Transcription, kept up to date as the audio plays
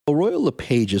Royal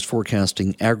LePage is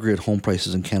forecasting aggregate home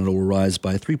prices in Canada will rise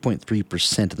by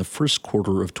 3.3% in the first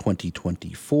quarter of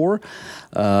 2024.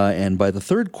 And by the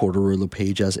third quarter, Royal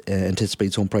LePage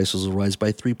anticipates home prices will rise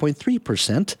by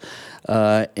 3.3%,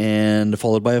 and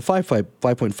followed by a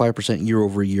 5.5%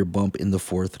 year-over-year bump in the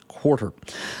fourth quarter.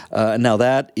 Now,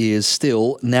 that is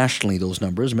still nationally, those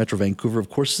numbers. Metro Vancouver,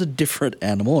 of course, is a different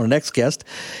animal. Our next guest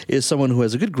is someone who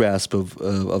has a good grasp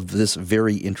of this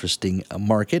very interesting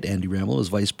market. Andy Ramlo is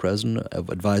Vice President of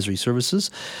Advisory Services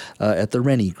at the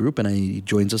Rennie Group, and he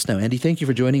joins us now. Andy, thank you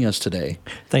for joining us today.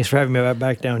 Thanks for having me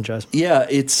back down, Jess. Yeah,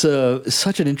 it's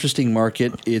such an interesting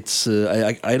market. It's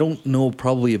I don't know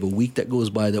probably of a week that goes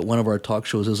by that one of our talk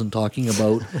shows isn't talking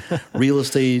about real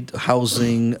estate,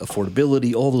 housing,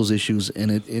 affordability, all those issues.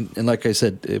 And like I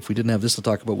said, if we didn't have this to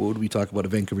talk about, what would we talk about? A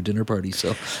Vancouver dinner party. So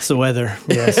it's the weather.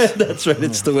 Yes, that's right.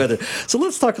 It's the weather. So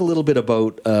let's talk a little bit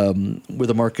about where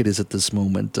the market is at this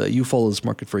moment. You follow this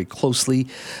market very closely.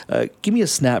 Give me a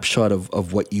snapshot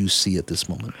of what you see at this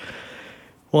moment.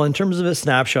 Well, in terms of a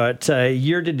snapshot,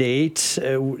 year-to-date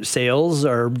sales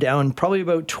are down probably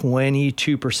about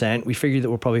 22%. We figured that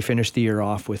we'll probably finish the year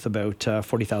off with about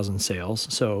 40,000 sales,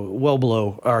 so well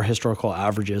below our historical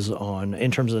averages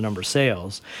in terms of the number of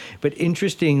sales. But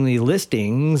interestingly,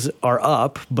 listings are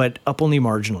up, but up only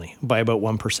marginally by about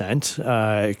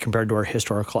 1% compared to our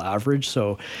historical average.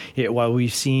 So while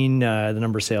we've seen the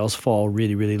number of sales fall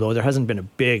really, really low, there hasn't been a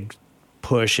big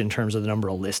push in terms of the number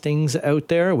of listings out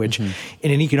there, which in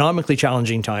an economically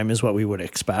challenging time is what we would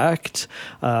expect.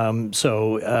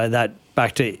 So that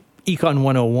back to Econ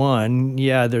 101,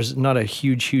 there's not a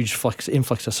huge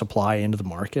influx of supply into the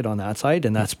market on that side,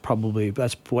 and that's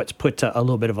what's put a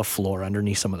little bit of a floor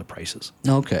underneath some of the prices.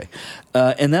 Okay,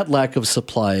 and that lack of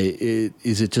supply,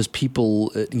 is it just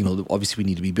people? Obviously we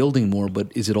need to be building more,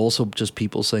 but is it also just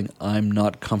people saying, "I'm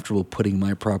not comfortable putting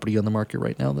my property on the market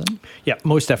right now"? Then, yeah,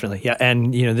 most definitely, yeah,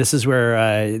 and this is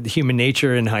where the human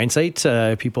nature in hindsight,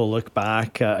 people look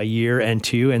back a year and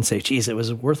two and say, "Geez, it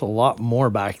was worth a lot more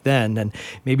back then," and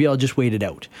maybe I'll just wait it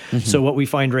out. So what we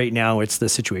find right now, it's the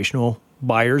situational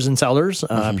buyers and sellers,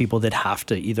 people that have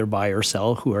to either buy or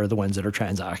sell, who are the ones that are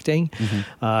transacting,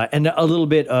 and a little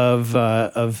bit of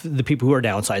the people who are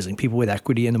downsizing, people with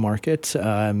equity in the market.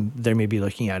 They may be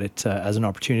looking at it as an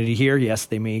opportunity here. Yes,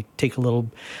 they may take a little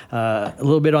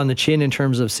bit on the chin in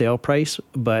terms of sale price,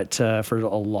 but for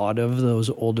a lot of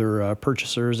those older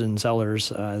purchasers and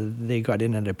sellers, they got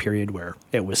in at a period where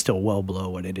it was still well below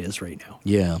what it is right now.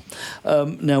 Yeah.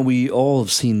 Now, we all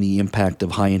have seen the impact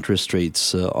of high interest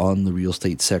rates on the real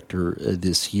estate sector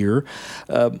this year.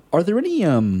 Are there any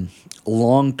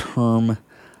long-term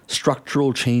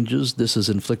structural changes this has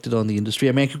inflicted on the industry?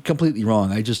 I mean, I'm completely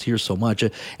wrong. I just hear so much.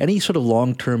 Any sort of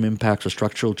long-term impacts or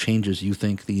structural changes you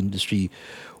think the industry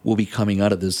will be coming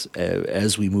out of this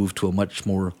as we move to a much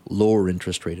more lower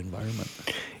interest rate environment?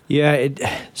 Yeah,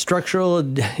 structural.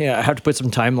 Yeah, I have to put some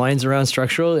timelines around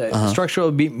structural. Structural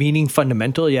meaning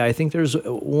fundamental. Yeah, I think there's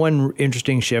one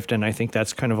interesting shift, and I think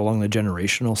that's kind of along the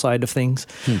generational side of things.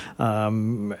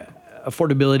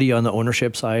 Affordability on the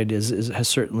ownership side has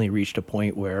certainly reached a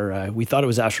point where we thought it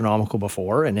was astronomical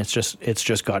before, and it's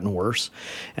just gotten worse.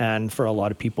 And for a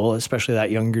lot of people, especially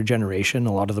that younger generation,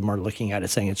 a lot of them are looking at it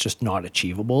saying it's just not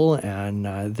achievable,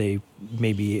 and they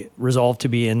maybe resolve to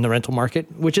be in the rental market,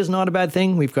 which is not a bad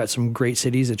thing. We've got some great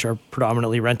cities which are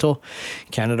predominantly rental: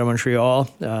 Canada, Montreal,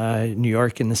 New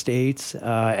York in the States,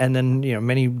 and then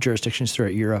many jurisdictions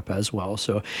throughout Europe as well.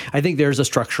 So I think there's a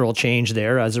structural change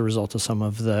there as a result of some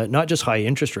of the not just high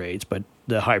interest rates, but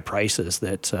the high prices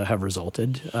that have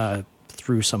resulted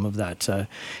through some of that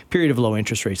period of low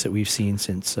interest rates that we've seen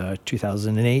since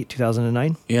 2008,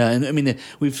 2009. Yeah, and I mean,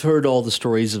 we've heard all the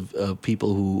stories of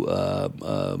people who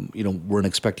weren't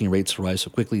expecting rates to rise so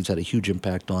quickly. It's had a huge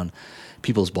impact on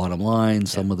people's bottom line.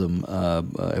 Some of them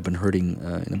have been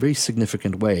hurting in a very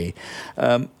significant way.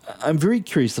 I'm very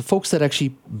curious, the folks that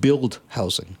actually build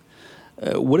housing,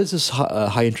 what has this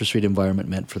high interest rate environment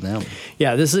meant for them?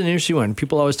 Yeah, this is an interesting one.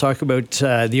 People always talk about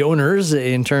the owners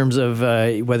in terms of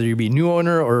whether you be a new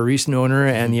owner or a recent owner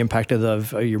and the impact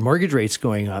of your mortgage rates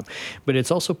going up. But it's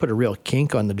also put a real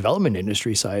kink on the development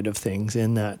industry side of things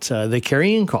in that the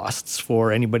carrying costs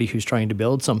for anybody who's trying to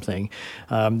build something,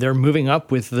 they're moving up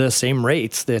with the same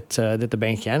rates that the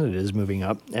Bank of Canada is moving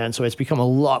up. And so it's become a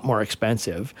lot more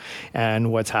expensive.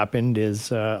 And what's happened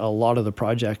is a lot of the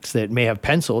projects that may have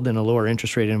penciled in a lower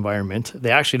interest rate environment,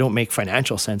 they actually don't make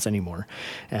financial sense anymore.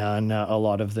 And a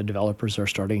lot of the developers are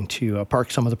starting to park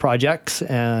some of the projects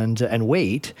and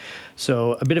wait.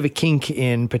 So a bit of a kink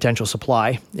in potential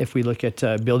supply. If we look at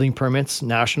building permits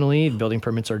nationally, building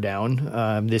permits are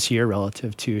down this year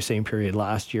relative to same period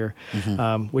last year,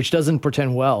 which doesn't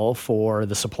portend well for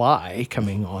the supply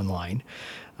coming online.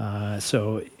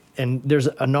 And there's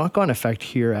a knock-on effect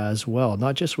here as well,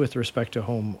 not just with respect to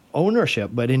home ownership,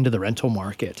 but into the rental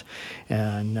market.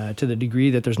 And to the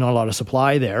degree that there's not a lot of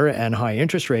supply there and high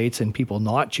interest rates and people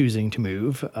not choosing to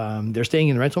move, they're staying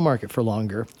in the rental market for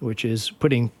longer, which is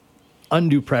putting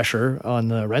undue pressure on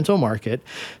the rental market.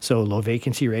 So low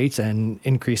vacancy rates and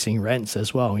increasing rents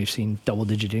as well. We've seen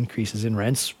double-digit increases in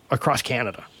rents across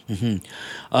Canada.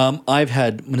 I've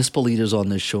had municipal leaders on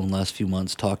this show in the last few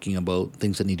months talking about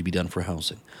things that need to be done for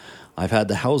housing. I've had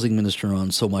the housing minister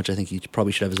on so much, I think he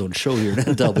probably should have his own show here in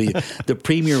NW. The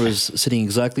premier was sitting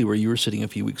exactly where you were sitting a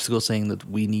few weeks ago, saying that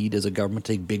we need, as a government,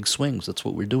 to take big swings. That's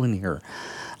what we're doing here.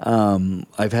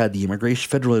 I've had the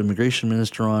federal immigration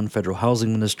minister on, federal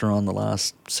housing minister on the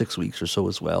last 6 weeks or so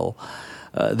as well.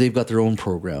 They've got their own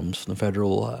programs, the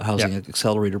Federal Housing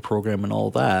Accelerator Program and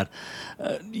all that.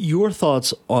 Your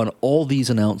thoughts on all these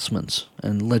announcements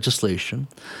and legislation,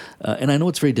 and I know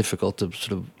it's very difficult to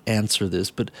sort of answer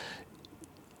this, but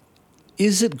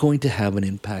is it going to have an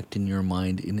impact in your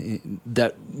mind in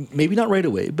that, maybe not right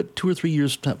away, but 2 or 3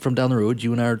 years from down the road,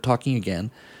 you and I are talking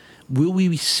again, will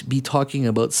we be talking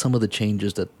about some of the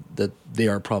changes that they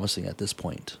are promising at this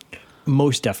point?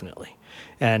 Most definitely.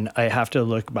 And I have to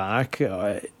look back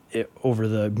over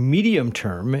the medium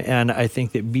term, and I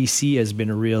think that BC has been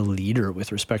a real leader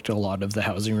with respect to a lot of the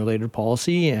housing-related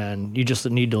policy, and you just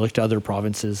need to look to other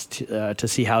provinces to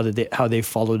see how they've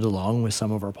followed along with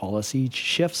some of our policy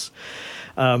shifts.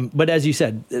 But as you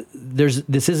said,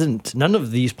 none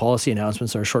of these policy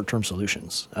announcements are short-term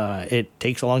solutions. It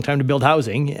takes a long time to build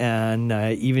housing, and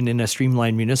even in a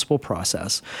streamlined municipal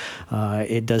process,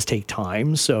 it does take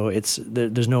time. So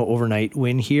there's no overnight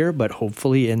win here, but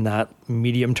hopefully in that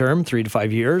medium term, 3 to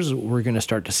 5 years, we're going to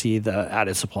start to see the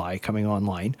added supply coming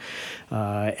online,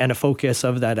 and a focus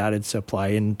of that added supply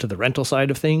into the rental side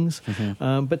of things,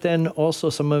 but then also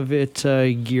some of it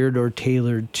geared or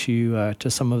tailored to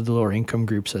some of the lower income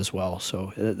groups as well.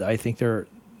 So I think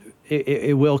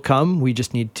it will come. We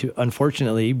just need to,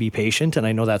 unfortunately, be patient, and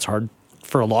I know that's hard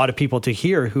for a lot of people to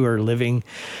hear who are living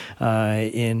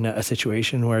in a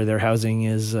situation where their housing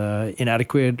is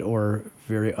inadequate or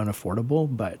very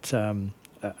unaffordable. But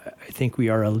I think we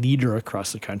are a leader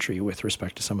across the country with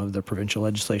respect to some of the provincial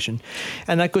legislation.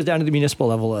 And that goes down to the municipal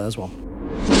level as well.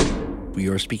 We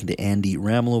are speaking to Andy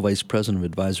Ramelow, Vice President of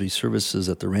Advisory Services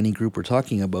at the Rennie Group. We're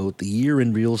talking about the year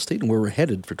in real estate and where we're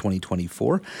headed for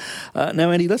 2024.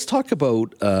 Now, Andy, let's talk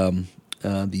about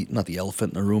not the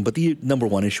elephant in the room, but the number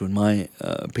one issue, in my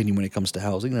opinion, when it comes to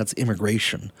housing, that's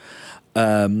immigration.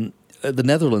 The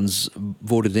Netherlands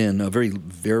voted in a very,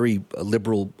 very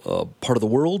liberal part of the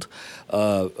world,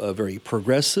 very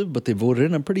progressive, but they voted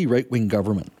in a pretty right-wing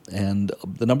government. And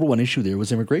the number one issue there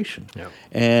was immigration. Yeah.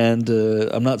 And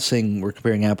I'm not saying we're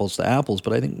comparing apples to apples,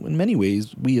 but I think in many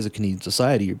ways, we as a Canadian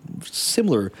society are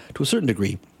similar to a certain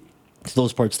degree to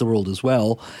those parts of the world as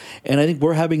well. And I think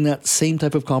we're having that same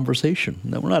type of conversation.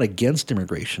 Now, we're not against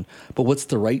immigration, but what's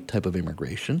the right type of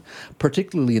immigration,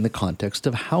 particularly in the context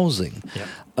of housing?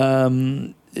 Yeah.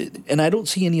 And I don't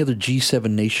see any other G7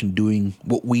 nation doing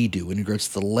what we do in regards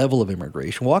to the level of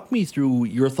immigration. Walk me through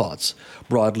your thoughts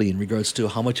broadly in regards to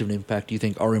how much of an impact you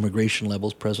think our immigration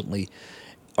levels presently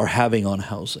are having on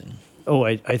housing. Oh,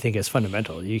 I think it's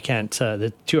fundamental. You can't,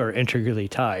 the two are integrally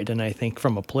tied. And I think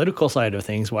from a political side of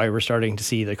things, why we're starting to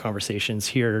see the conversations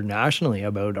here nationally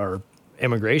about our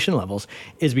immigration levels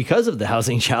is because of the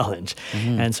housing challenge.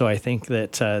 And so I think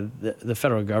that the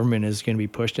federal government is going to be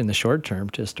pushed in the short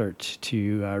term to start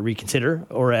to reconsider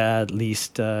or at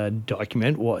least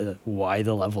document why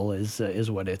the level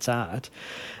is what it's at.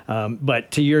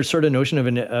 But to your sort of notion of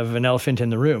an elephant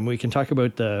in the room, we can talk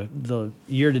about the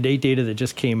year-to-date data that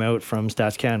just came out from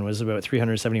StatsCan was about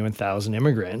 371,000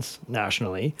 immigrants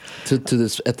nationally. At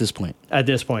this point? At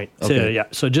this point. Okay.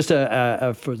 So just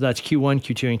that's Q1,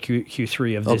 Q2, and Q3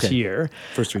 of this year.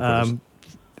 First 3 quarters.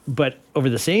 But over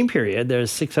the same period, there's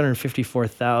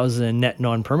 654,000 net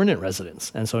non-permanent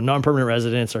residents. And so non-permanent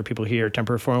residents are people here,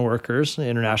 temporary foreign workers,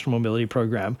 international mobility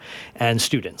program, and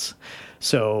students.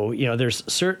 So, there's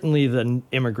certainly the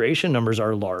immigration numbers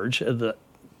are large.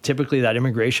 typically that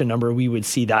immigration number, we would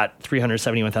see that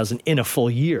 371,000 in a full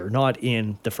year, not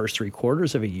in the first 3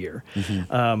 quarters of a year.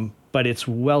 But it's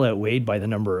well outweighed by the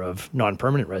number of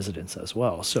non-permanent residents as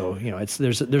well. So,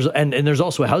 there's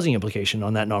also a housing implication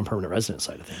on that non-permanent resident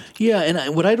side of things. Yeah,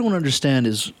 and what I don't understand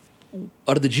is,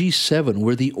 out of the G7,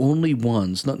 we're the only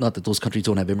ones, not that those countries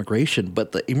don't have immigration,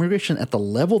 but the immigration at the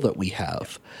level that we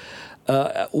have,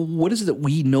 what is it that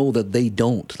we know that they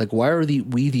don't? Like, why are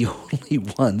we the only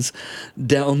ones heading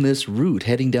down this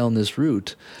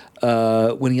route,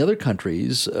 when the other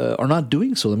countries are not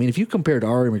doing so? I mean, if you compared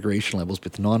our immigration levels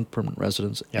with non-permanent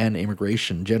residents and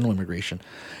general immigration,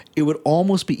 it would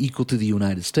almost be equal to the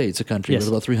United States, a country with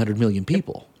about 300 million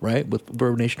people, right?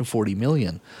 We're a nation of 40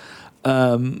 million.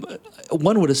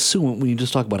 One would assume, when you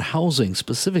just talk about housing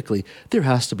specifically, there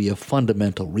has to be a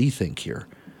fundamental rethink here.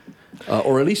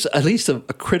 Or at least a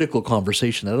critical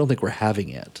conversation that I don't think we're having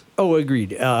yet. Oh,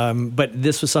 agreed. But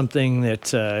this was something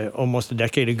that almost a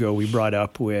decade ago we brought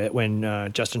up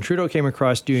when Justin Trudeau came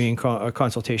across doing a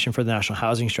consultation for the National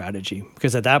Housing Strategy.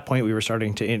 Because at that point we were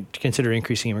starting to consider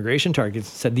increasing immigration targets.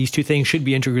 Said these two things should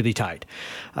be integrally tied.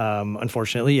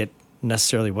 Unfortunately, it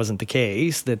necessarily wasn't the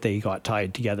case that they got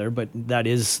tied together, but that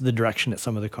is the direction that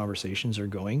some of the conversations are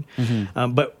going.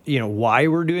 But why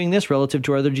we're doing this relative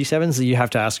to our other G7s, you have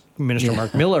to ask Minister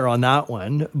Mark Miller on that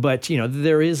one. But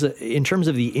there is, in terms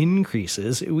of the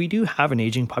increases, we do have an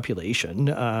aging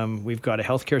population. We've got a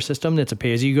healthcare system that's a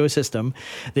pay-as-you-go system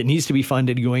that needs to be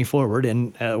funded going forward,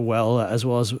 and as well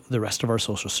as the rest of our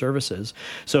social services.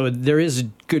 So there is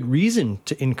good reason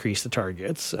to increase the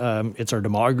targets. It's our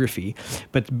demography.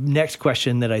 But next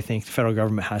question that I think the federal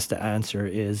government has to answer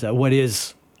is what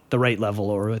is the right level,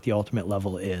 or what the ultimate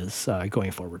level is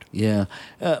going forward. Yeah.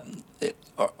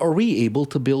 Are we able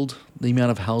to build the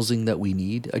amount of housing that we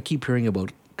need? I keep hearing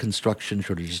about construction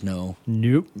shortages. Nope.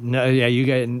 No. Yeah, you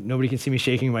guys. Nobody can see me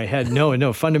shaking my head.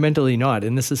 No. Fundamentally not.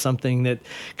 And this is something that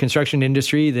construction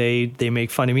industry they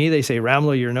make fun of me. They say,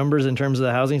 Ramlo, your numbers in terms of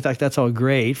the housing stock, that's all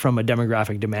great from a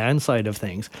demographic demand side of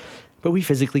things, but we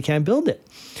physically can't build it.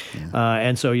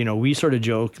 And so, we sort of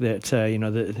joke that,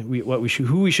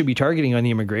 who we should be targeting on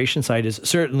the immigration side is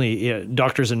certainly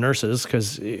doctors and nurses,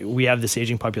 because we have this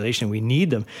aging population. We need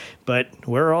them. But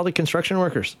where are all the construction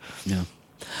workers? Yeah.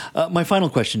 My final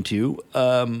question to you,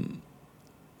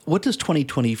 what does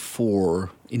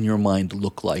 2024 in your mind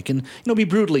look like? And, be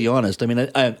brutally honest. I mean,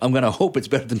 I'm going to hope it's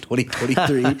better than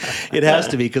 2023. It has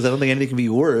to be, because I don't think anything can be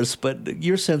worse. But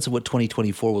your sense of what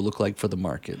 2024 will look like for the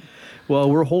market? Well,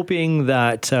 we're hoping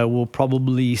that we'll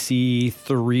probably see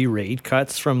 3 rate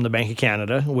cuts from the Bank of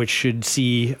Canada, which should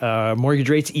see mortgage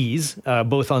rates ease,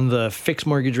 both on the fixed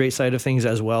mortgage rate side of things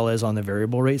as well as on the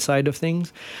variable rate side of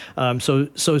things. So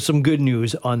some good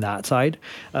news on that side.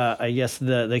 I guess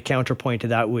the counterpoint to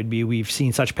that would be we've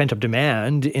seen such pent-up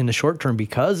demand in the short term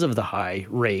because of the high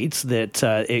rates that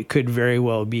it could very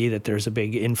well be that there's a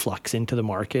big influx into the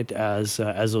market as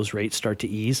those rates start to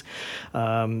ease.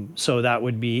 So that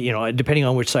would be, depending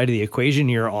on which side of the equation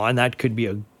you're on, that could be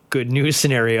a good news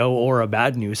scenario or a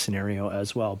bad news scenario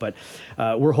as well. But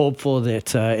we're hopeful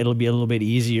that it'll be a little bit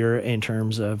easier in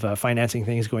terms of financing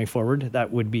things going forward.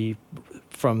 That would be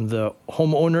from the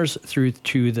homeowners through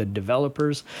to the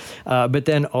developers, but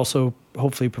then also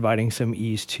hopefully providing some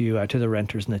ease to the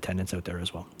renters and the tenants out there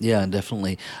as well. Yeah,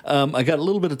 definitely. I got a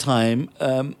little bit of time.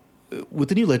 With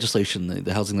the new legislation,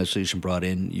 the housing legislation brought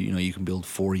in, you can build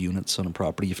 4 units on a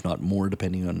property, if not more,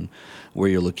 depending on where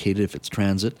you're located, if it's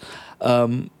transit.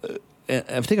 I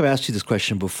think I've asked you this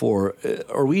question before.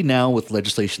 Are we now, with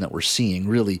legislation that we're seeing,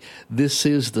 really, this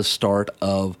is the start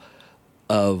of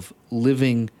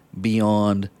living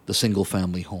beyond the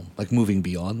single-family home, like moving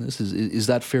beyond this? Is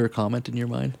that fair comment in your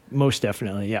mind? Most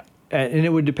definitely, yeah. And it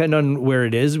would depend on where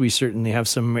it is. We certainly have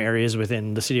some areas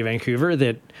within the city of Vancouver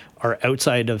that are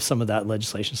outside of some of that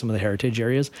legislation, some of the heritage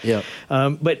areas. Yeah.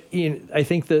 But I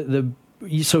think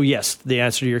so yes, the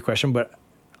answer to your question, but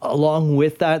along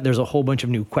with that, there's a whole bunch of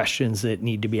new questions that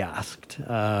need to be asked.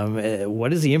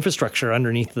 What is the infrastructure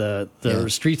underneath the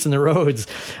streets and the roads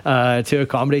to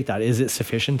accommodate that? Is it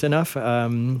sufficient enough?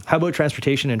 How about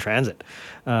transportation and transit?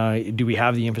 Do we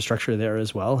have the infrastructure there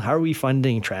as well? How are we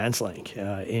funding TransLink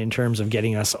in terms of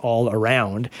getting us all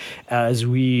around as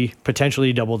we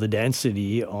potentially double the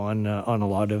density on a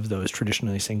lot of those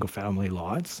traditionally single-family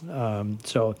lots?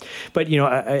 But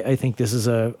I think this is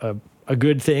a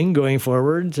good thing going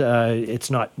forward.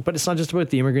 It's not just about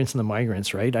the immigrants and the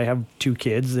migrants, right? I have 2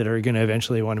 kids that are going to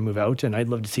eventually want to move out, and I'd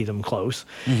love to see them close.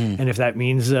 Mm-hmm. And if that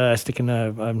means sticking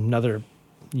another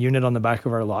unit on the back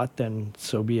of our lot, then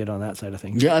so be it on that side of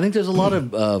things. Yeah, I think there's a lot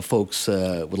of folks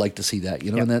would like to see that,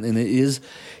 you know, Yep. and it is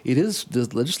the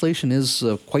legislation is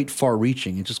quite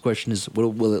far-reaching. It's just question is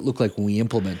what will it look like when we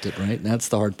implement it, right? And that's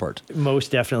the hard part.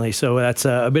 Most definitely. So that's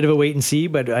a bit of a wait and see,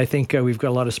 but I think we've got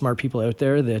a lot of smart people out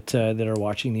there that are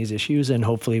watching these issues, and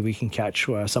hopefully we can catch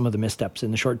some of the missteps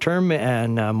in the short term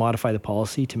and modify the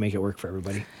policy to make it work for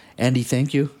everybody. Andy,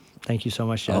 thank you. Thank you so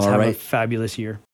much, Jess. All Have a right. fabulous year.